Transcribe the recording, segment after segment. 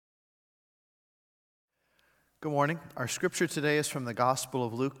Good morning. Our scripture today is from the Gospel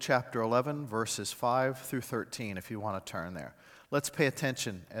of Luke, chapter 11, verses 5 through 13, if you want to turn there. Let's pay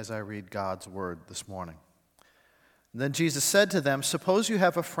attention as I read God's word this morning. Then Jesus said to them, "Suppose you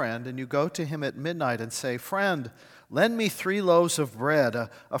have a friend, and you go to him at midnight and say, 'Friend, lend me 3 loaves of bread.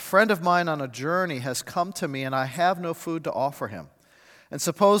 A friend of mine on a journey has come to me, and I have no food to offer him.' And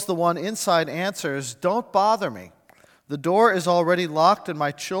suppose the one inside answers, 'Don't bother me. The door is already locked, and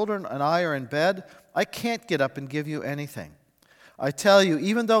my children and I are in bed. I can't get up and give you anything.' I tell you,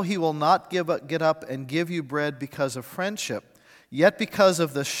 even though he will not get up and give you bread because of friendship, yet because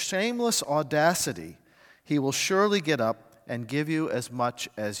of the shameless audacity, he will surely get up and give you as much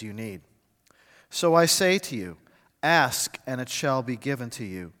as you need. So I say to you, ask and it shall be given to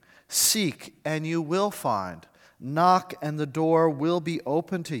you. Seek and you will find. Knock and the door will be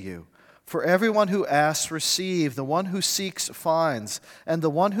open to you. For everyone who asks receives, the one who seeks finds, and the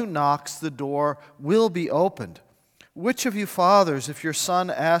one who knocks the door will be opened. Which of you fathers, if your son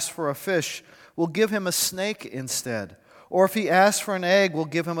asks for a fish, will give him a snake instead? Or if he asks for an egg, will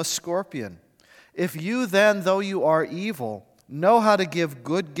give him a scorpion? If you then, though you are evil, know how to give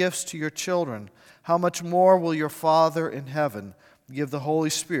good gifts to your children, how much more will your Father in heaven give the Holy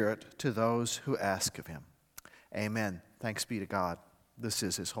Spirit to those who ask of him?" Amen. Thanks be to God. This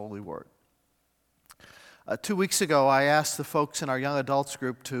is his holy word. 2 weeks ago, I asked the folks in our young adults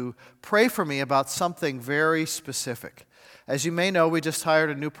group to pray for me about something very specific. As you may know, we just hired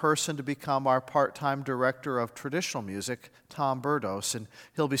a new person to become our part-time director of traditional music, Tom Burdos, and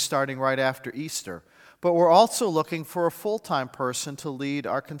he'll be starting right after Easter. But we're also looking for a full-time person to lead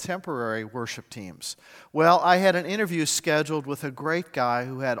our contemporary worship teams. Well, I had an interview scheduled with a great guy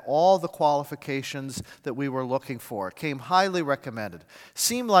who had all the qualifications that we were looking for. Came highly recommended.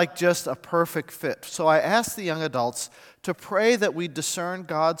 Seemed like just a perfect fit. So I asked the young adults to pray that we discern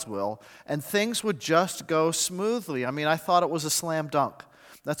God's will and things would just go smoothly. I thought it was a slam dunk.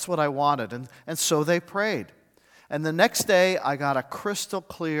 That's what I wanted. And so they prayed. And the next day, I got a crystal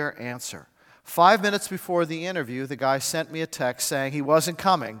clear answer. 5 minutes before the interview, the guy sent me a text saying he wasn't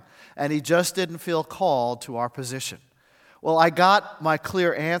coming and he just didn't feel called to our position. Well, I got my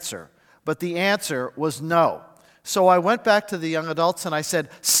clear answer, but the answer was no. So I went back to the young adults and I said,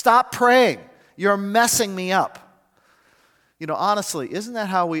 "Stop praying. You're messing me up." Honestly, isn't that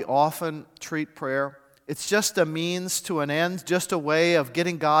how we often treat prayer? It's just a means to an end, just a way of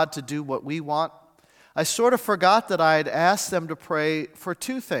getting God to do what we want. I sort of forgot that I had asked them to pray for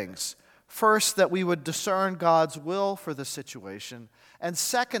 2 things. First, that we would discern God's will for the situation, and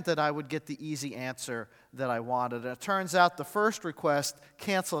second, that I would get the easy answer that I wanted. And it turns out the first request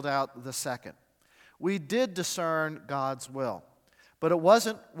canceled out the second. We did discern God's will, but it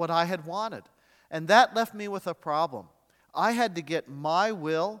wasn't what I had wanted, and that left me with a problem. I had to get my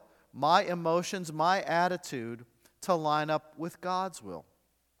will, my emotions, my attitude to line up with God's will.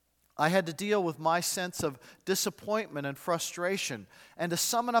 I had to deal with my sense of disappointment and frustration and to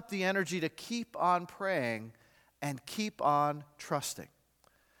summon up the energy to keep on praying and keep on trusting.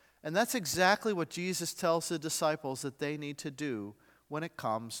 And that's exactly what Jesus tells the disciples that they need to do when it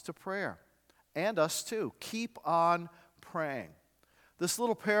comes to prayer. And us too. Keep on praying. This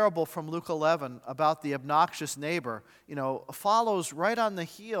little parable from Luke 11 about the obnoxious neighbor, follows right on the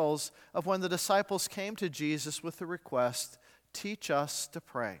heels of when the disciples came to Jesus with the request, "Teach us to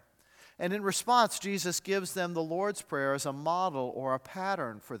pray." And in response, Jesus gives them the Lord's Prayer as a model or a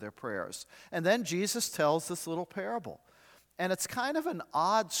pattern for their prayers. And then Jesus tells this little parable. And it's kind of an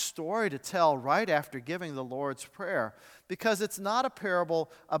odd story to tell right after giving the Lord's Prayer, because it's not a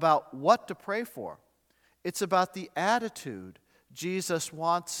parable about what to pray for. It's about the attitude Jesus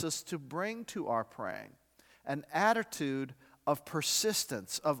wants us to bring to our praying, an attitude of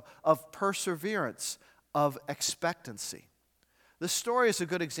persistence, of perseverance, of expectancy. The story is a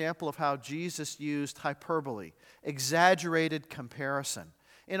good example of how Jesus used hyperbole, exaggerated comparison,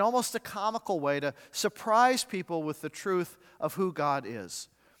 in almost a comical way to surprise people with the truth of who God is.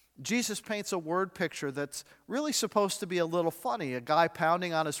 Jesus paints a word picture that's really supposed to be a little funny. A guy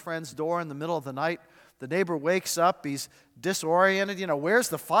pounding on his friend's door in the middle of the night. The neighbor wakes up, he's disoriented. Where's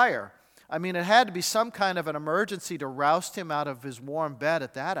the fire? It had to be some kind of an emergency to roust him out of his warm bed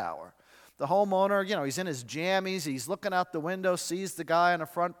at that hour. The homeowner, he's in his jammies, he's looking out the window, sees the guy on the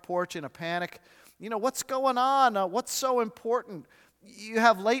front porch in a panic. What's going on? What's so important? You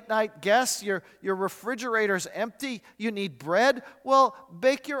have late night guests, your refrigerator's empty, you need bread? Well,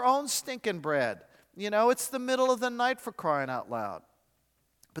 bake your own stinking bread. It's the middle of the night, for crying out loud.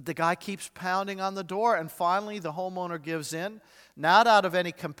 But the guy keeps pounding on the door, and finally the homeowner gives in, not out of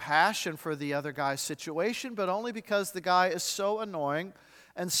any compassion for the other guy's situation, but only because the guy is so annoying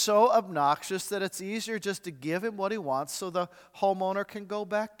and so obnoxious that it's easier just to give him what he wants so the homeowner can go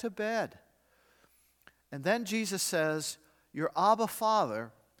back to bed. And then Jesus says, your Abba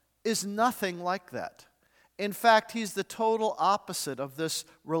Father is nothing like that. In fact, he's the total opposite of this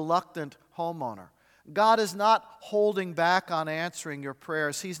reluctant homeowner. God is not holding back on answering your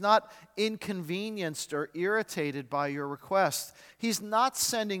prayers. He's not inconvenienced or irritated by your requests. He's not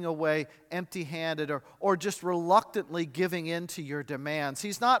sending away empty-handed or just reluctantly giving in to your demands.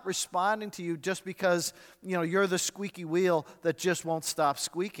 He's not responding to you just because, you're the squeaky wheel that just won't stop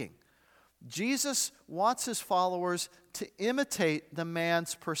squeaking. Jesus wants his followers to imitate the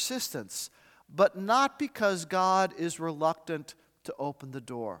man's persistence, but not because God is reluctant to open the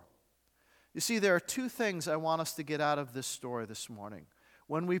door. You see, there are two things I want us to get out of this story this morning.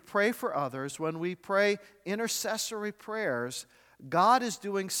 When we pray for others, when we pray intercessory prayers, God is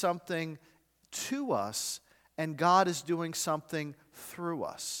doing something to us, and God is doing something through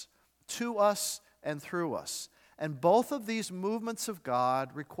us. To us and through us. And both of these movements of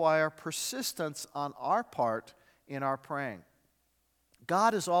God require persistence on our part in our praying.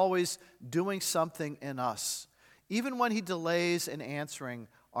 God is always doing something in us, even when he delays in answering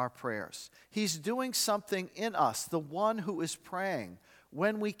our prayers. He's doing something in us, the one who is praying,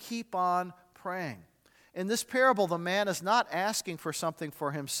 when we keep on praying. In this parable, the man is not asking for something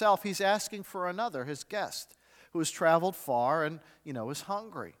for himself. He's asking for another, his guest, who has traveled far and, is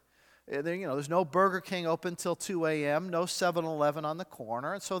hungry. There's no Burger King open till 2 a.m., no 7-Eleven on the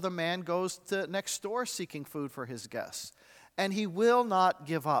corner, and so the man goes to next door seeking food for his guests. And he will not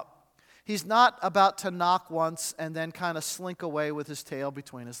give up. He's not about to knock once and then kind of slink away with his tail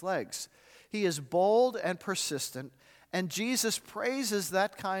between his legs. He is bold and persistent, and Jesus praises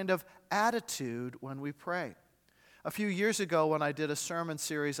that kind of attitude when we pray. A few years ago, when I did a sermon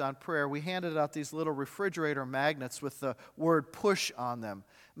series on prayer, we handed out these little refrigerator magnets with the word push on them,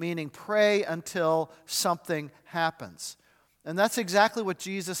 meaning pray until something happens. And that's exactly what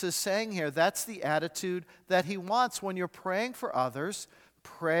Jesus is saying here. That's the attitude that he wants. When you're praying for others,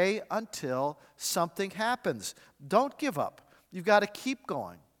 pray until something happens. Don't give up. You've got to keep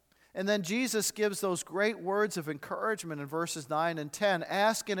going. And then Jesus gives those great words of encouragement in verses 9 and 10.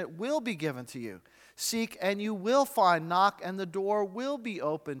 Ask and it will be given to you. Seek and you will find. Knock and the door will be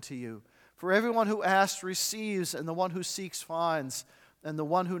opened to you. For everyone who asks receives, and the one who seeks finds, and the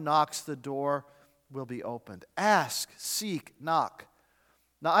one who knocks the door will be opened. Ask, seek, knock.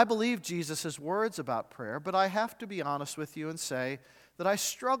 Now, I believe Jesus' words about prayer, but I have to be honest with you and say that I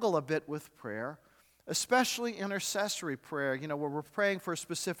struggle a bit with prayer, especially intercessory prayer, where we're praying for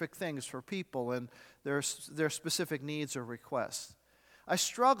specific things for people and their specific needs or requests. I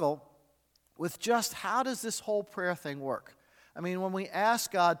struggle with just how does this whole prayer thing work? When we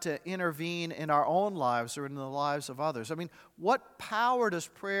ask God to intervene in our own lives or in the lives of others, what power does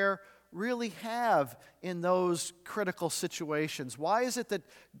prayer really have in those critical situations? Why is it that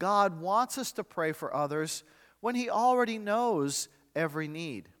God wants us to pray for others when he already knows every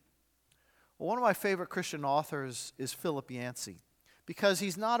need? Well, one of my favorite Christian authors is Philip Yancey, because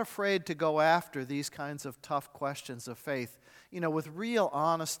he's not afraid to go after these kinds of tough questions of faith, with real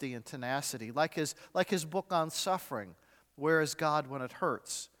honesty and tenacity, like his book on suffering, Where is God When It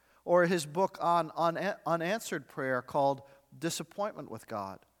Hurts? Or his book on unanswered prayer called Disappointment with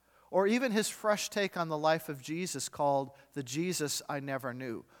God. Or even his fresh take on the life of Jesus called The Jesus I Never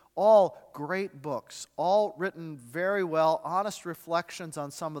Knew. All great books, all written very well, honest reflections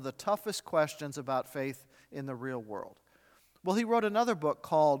on some of the toughest questions about faith in the real world. Well, he wrote another book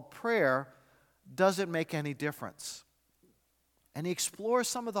called Prayer, Does It Make Any Difference? And he explores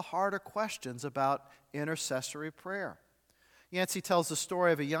some of the harder questions about intercessory prayer. Yancey tells the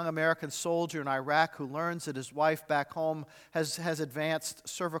story of a young American soldier in Iraq who learns that his wife back home has advanced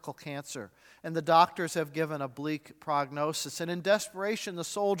cervical cancer, and the doctors have given a bleak prognosis. And in desperation, the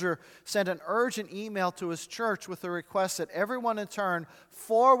soldier sent an urgent email to his church with a request that everyone in turn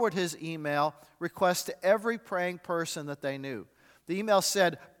forward his email request to every praying person that they knew. The email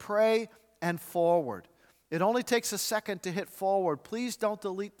said, "Pray and forward. It only takes a second to hit forward. Please don't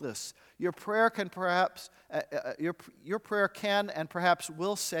delete this. Your prayer can and perhaps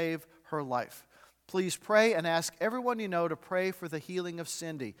will save her life. Please pray and ask everyone you know to pray for the healing of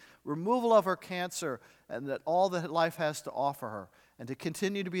Cindy, removal of her cancer, and that all that life has to offer her, and to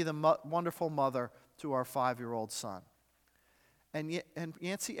continue to be the wonderful mother to our 5-year-old son." And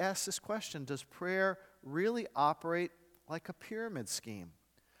Yancey asks this question: does prayer really operate like a pyramid scheme?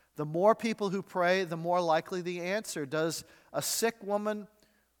 The more people who pray, the more likely the answer. Does a sick woman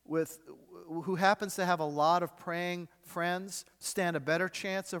who happens to have a lot of praying friends stand a better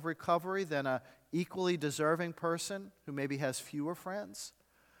chance of recovery than an equally deserving person who maybe has fewer friends?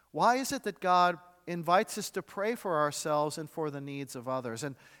 Why is it that God invites us to pray for ourselves and for the needs of others?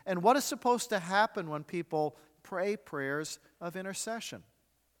 And what is supposed to happen when people pray prayers of intercession?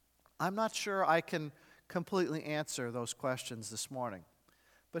 I'm not sure I can completely answer those questions this morning.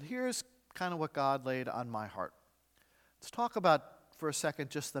 But here's kind of what God laid on my heart. Let's talk about, for a second,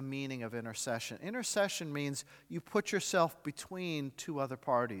 just the meaning of intercession. Intercession means you put yourself between two other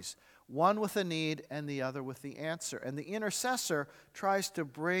parties, one with a need and the other with the answer. And the intercessor tries to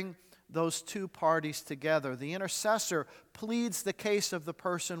bring those two parties together. The intercessor pleads the case of the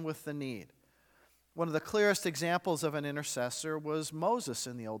person with the need. One of the clearest examples of an intercessor was Moses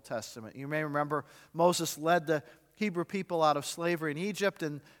in the Old Testament. You may remember Moses led the Hebrew people out of slavery in Egypt,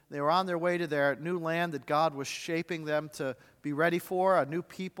 and they were on their way to their new land that God was shaping them to be ready for, a new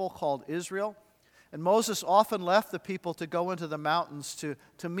people called Israel. And Moses often left the people to go into the mountains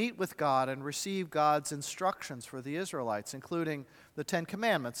to meet with God and receive God's instructions for the Israelites, including the Ten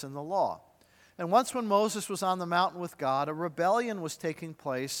Commandments and the law. And once when Moses was on the mountain with God, a rebellion was taking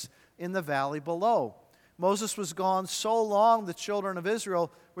place in the valley below. Moses was gone so long the children of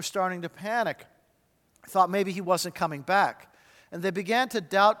Israel were starting to panic. Thought maybe he wasn't coming back. And they began to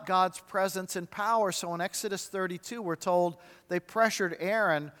doubt God's presence and power. So in Exodus 32, we're told they pressured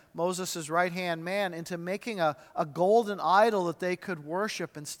Aaron, Moses' right-hand man, into making a golden idol that they could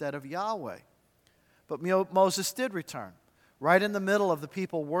worship instead of Yahweh. But Moses did return. Right in the middle of the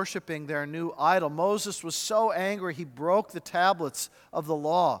people worshiping their new idol, Moses was so angry he broke the tablets of the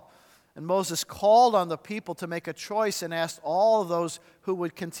law. And Moses called on the people to make a choice and asked all of those who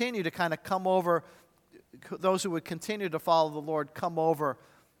would continue to kind of come over, those who would continue to follow the Lord, come over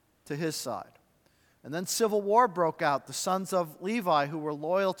to his side. And then civil war broke out. The sons of Levi, who were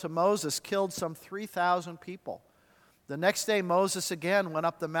loyal to Moses, killed some 3,000 people. The next day, Moses again went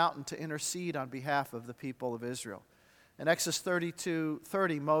up the mountain to intercede on behalf of the people of Israel. In Exodus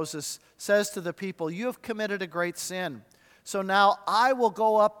 32:30, Moses says to the people, "You have committed a great sin. So now I will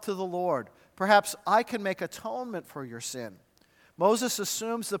go up to the Lord. Perhaps I can make atonement for your sin." Moses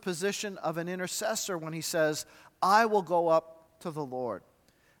assumes the position of an intercessor when he says, "I will go up to the Lord,"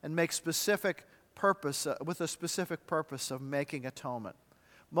 and make specific purpose, with a specific purpose of making atonement.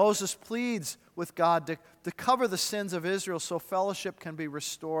 Moses pleads with God to cover the sins of Israel so fellowship can be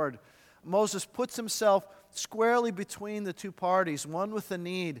restored. Moses puts himself squarely between the two parties, one with the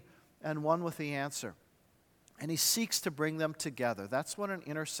need and one with the answer. And he seeks to bring them together. That's what an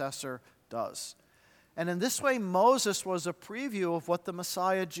intercessor does. And in this way, Moses was a preview of what the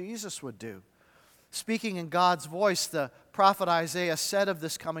Messiah Jesus would do. Speaking in God's voice, the prophet Isaiah said of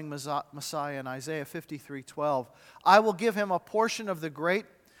this coming Messiah in Isaiah 53:12, "I will give him a portion of the great,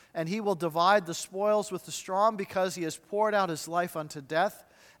 and he will divide the spoils with the strong, because he has poured out his life unto death,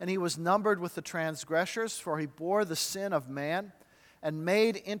 and he was numbered with the transgressors, for he bore the sin of man and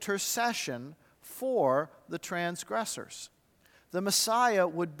made intercession for the transgressors." The Messiah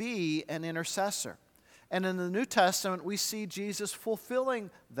would be an intercessor. And in the New Testament, we see Jesus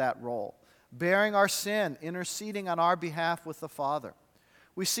fulfilling that role, bearing our sin, interceding on our behalf with the Father.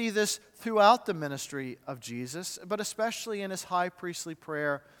 We see this throughout the ministry of Jesus, but especially in his high priestly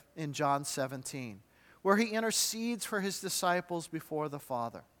prayer in John 17, where he intercedes for his disciples before the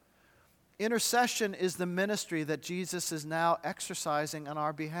Father. Intercession is the ministry that Jesus is now exercising on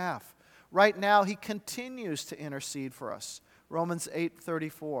our behalf. Right now, he continues to intercede for us. Romans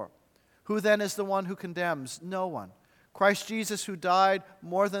 8:34. Who then is the one who condemns? No one. Christ Jesus, who died,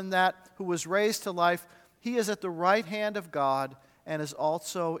 more than that, who was raised to life, he is at the right hand of God and is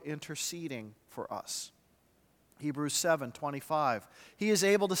also interceding for us. Hebrews 7:25. He is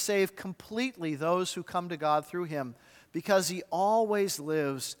able to save completely those who come to God through him, because he always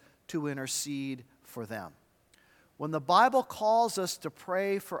lives to intercede for them. When the Bible calls us to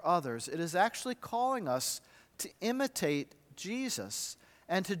pray for others, it is actually calling us to imitate Jesus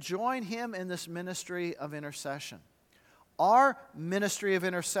and to join him in this ministry of intercession. Our ministry of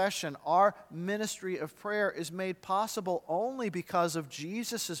intercession, our ministry of prayer, is made possible only because of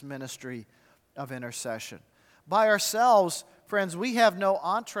Jesus' ministry of intercession. By ourselves, friends, we have no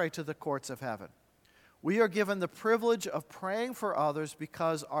entree to the courts of heaven. We are given the privilege of praying for others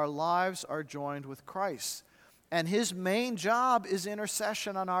because our lives are joined with Christ. And his main job is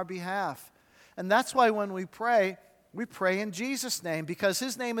intercession on our behalf. And that's why when we pray in Jesus' name, because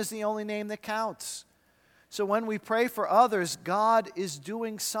his name is the only name that counts. So when we pray for others, God is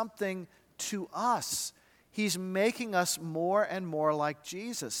doing something to us. He's making us more and more like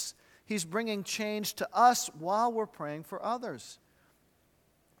Jesus. He's bringing change to us while we're praying for others.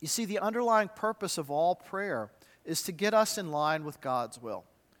 You see, the underlying purpose of all prayer is to get us in line with God's will.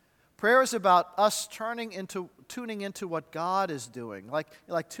 Prayer is about us turning tuning into what God is doing,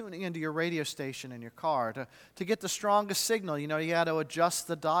 like tuning into your radio station in your car. To get the strongest signal, you got to adjust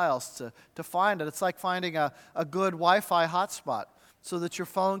the dials to find it. It's like finding a good Wi-Fi hotspot so that your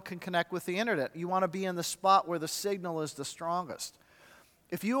phone can connect with the internet. You want to be in the spot where the signal is the strongest.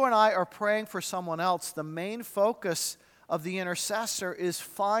 If you and I are praying for someone else, the main focus of the intercessor is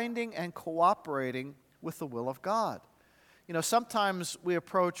finding and cooperating with the will of God. Sometimes we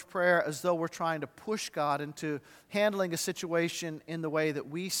approach prayer as though we're trying to push God into handling a situation in the way that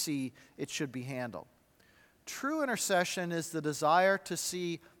we see it should be handled. True intercession is the desire to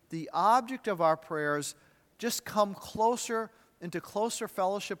see the object of our prayers just come closer into closer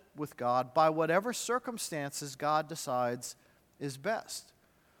fellowship with God by whatever circumstances God decides is best.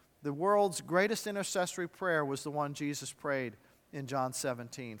 The world's greatest intercessory prayer was the one Jesus prayed in John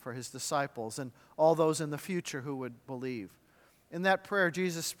 17 for his disciples and all those in the future who would believe. In that prayer,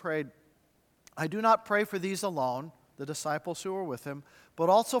 Jesus prayed, "I do not pray for these alone," the disciples who were with him, "but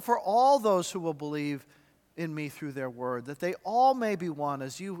also for all those who will believe in me through their word, that they all may be one,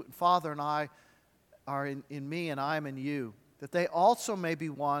 as you, Father, and I are in me and I am in you, that they also may be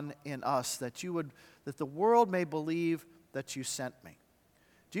one in us, that the world may believe that you sent me."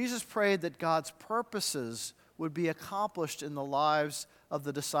 Jesus prayed that God's purposes would be accomplished in the lives of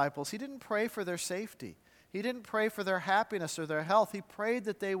the disciples. He didn't pray for their safety. He didn't pray for their happiness or their health. He prayed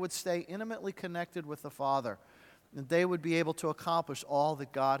that they would stay intimately connected with the Father, and they would be able to accomplish all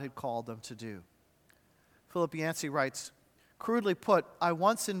that God had called them to do. Philip Yancey writes, "Crudely put, I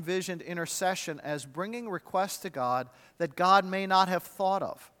once envisioned intercession as bringing requests to God that God may not have thought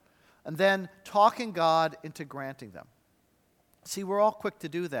of, and then talking God into granting them." See, we're all quick to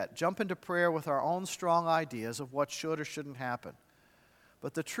do that, jump into prayer with our own strong ideas of what should or shouldn't happen.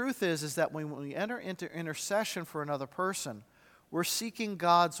 But the truth is that when we enter into intercession for another person, we're seeking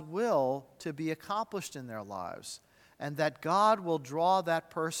God's will to be accomplished in their lives, and that God will draw that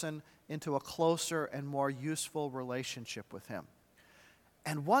person into a closer and more useful relationship with him.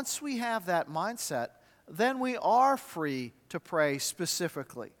 And once we have that mindset, then we are free to pray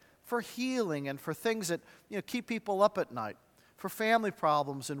specifically for healing and for things that keep people up at night. For family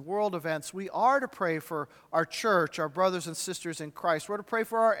problems and world events. We are to pray for our church, our brothers and sisters in Christ. We're to pray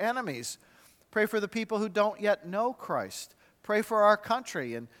for our enemies. Pray for the people who don't yet know Christ. Pray for our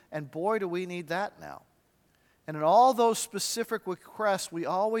country, and boy, do we need that now. And in all those specific requests, we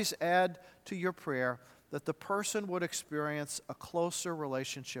always add to your prayer that the person would experience a closer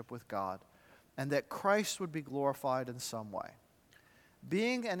relationship with God and that Christ would be glorified in some way.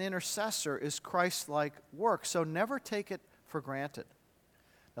 Being an intercessor is Christ-like work, so never take it for granted.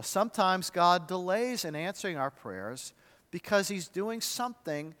 Now, sometimes God delays in answering our prayers because he's doing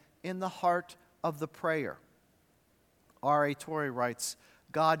something in the heart of the prayer. R.A. Torrey writes,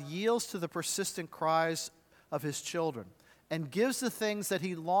 "God yields to the persistent cries of his children and gives the things that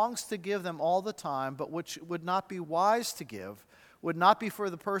he longs to give them all the time, but which would not be wise to give, would not be for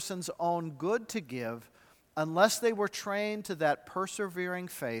the person's own good to give, unless they were trained to that persevering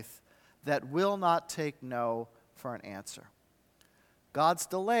faith that will not take no for an answer." God's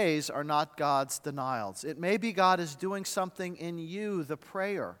delays are not God's denials. It may be God is doing something in you, the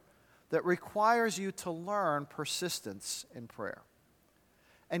prayer, that requires you to learn persistence in prayer.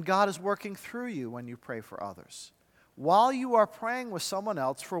 And God is working through you when you pray for others. While you are praying with someone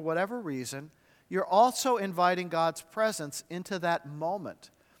else, for whatever reason, you're also inviting God's presence into that moment.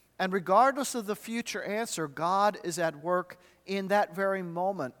 And regardless of the future answer, God is at work in that very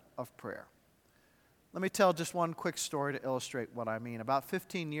moment of prayer. Let me tell just one quick story to illustrate what I mean. About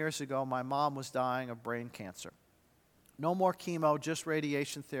 15 years ago, my mom was dying of brain cancer. No more chemo, just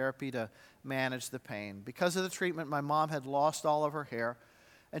radiation therapy to manage the pain. Because of the treatment, my mom had lost all of her hair,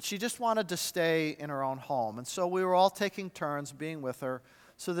 and she just wanted to stay in her own home. And so we were all taking turns being with her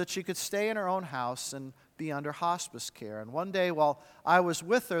so that she could stay in her own house and be under hospice care. And one day while I was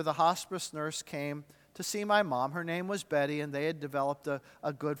with her, the hospice nurse came to see my mom. Her name was Betty, and they had developed a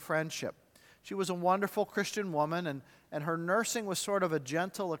good friendship. She was a wonderful Christian woman, and her nursing was sort of a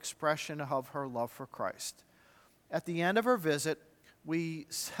gentle expression of her love for Christ. At the end of her visit, we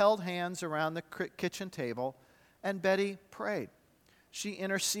held hands around the kitchen table, and Betty prayed. She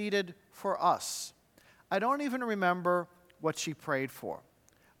interceded for us. I don't even remember what she prayed for,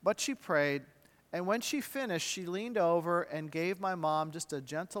 but she prayed, and when she finished, she leaned over and gave my mom just a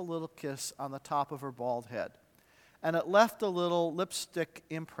gentle little kiss on the top of her bald head, and it left a little lipstick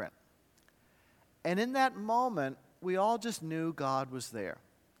imprint. And in that moment, we all just knew God was there.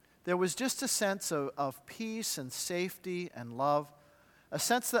 There was just a sense of peace and safety and love, a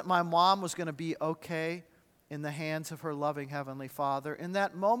sense that my mom was going to be okay in the hands of her loving Heavenly Father. In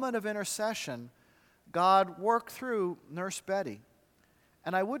that moment of intercession, God, work through Nurse Betty.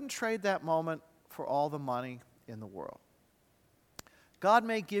 And I wouldn't trade that moment for all the money in the world. God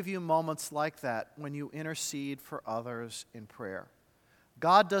may give you moments like that when you intercede for others in prayer.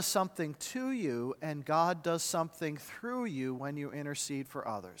 God does something to you, and God does something through you when you intercede for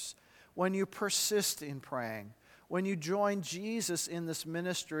others, when you persist in praying, when you join Jesus in this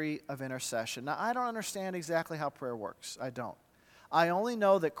ministry of intercession. Now, I don't understand exactly how prayer works. I don't. I only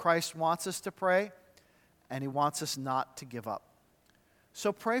know that Christ wants us to pray, and he wants us not to give up.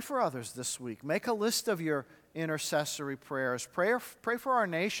 So pray for others this week. Make a list of your intercessory prayers. Pray for our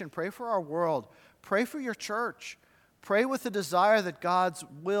nation. Pray for our world. Pray for your church. Pray with the desire that God's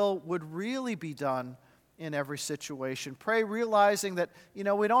will would really be done in every situation. Pray realizing that,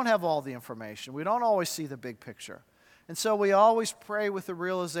 we don't have all the information. We don't always see the big picture. And so we always pray with the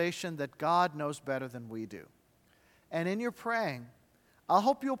realization that God knows better than we do. And in your praying, I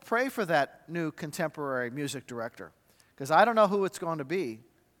hope you'll pray for that new contemporary music director, because I don't know who it's going to be,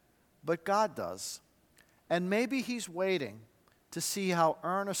 but God does. And maybe he's waiting to see how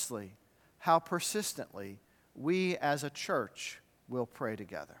earnestly, how persistently we as a church will pray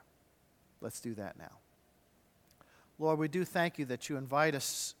together. Let's do that now. Lord, we do thank you that you invite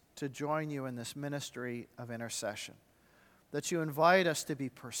us to join you in this ministry of intercession, that you invite us to be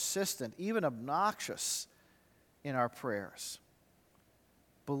persistent, even obnoxious in our prayers,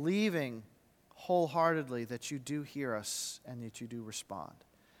 believing wholeheartedly that you do hear us and that you do respond.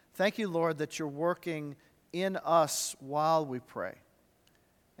 Thank you, Lord, that you're working in us while we pray,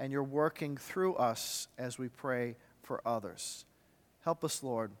 and you're working through us as we pray for others. Help us,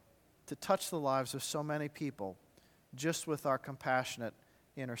 Lord, to touch the lives of so many people just with our compassionate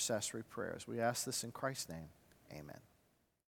intercessory prayers. We ask this in Christ's name. Amen.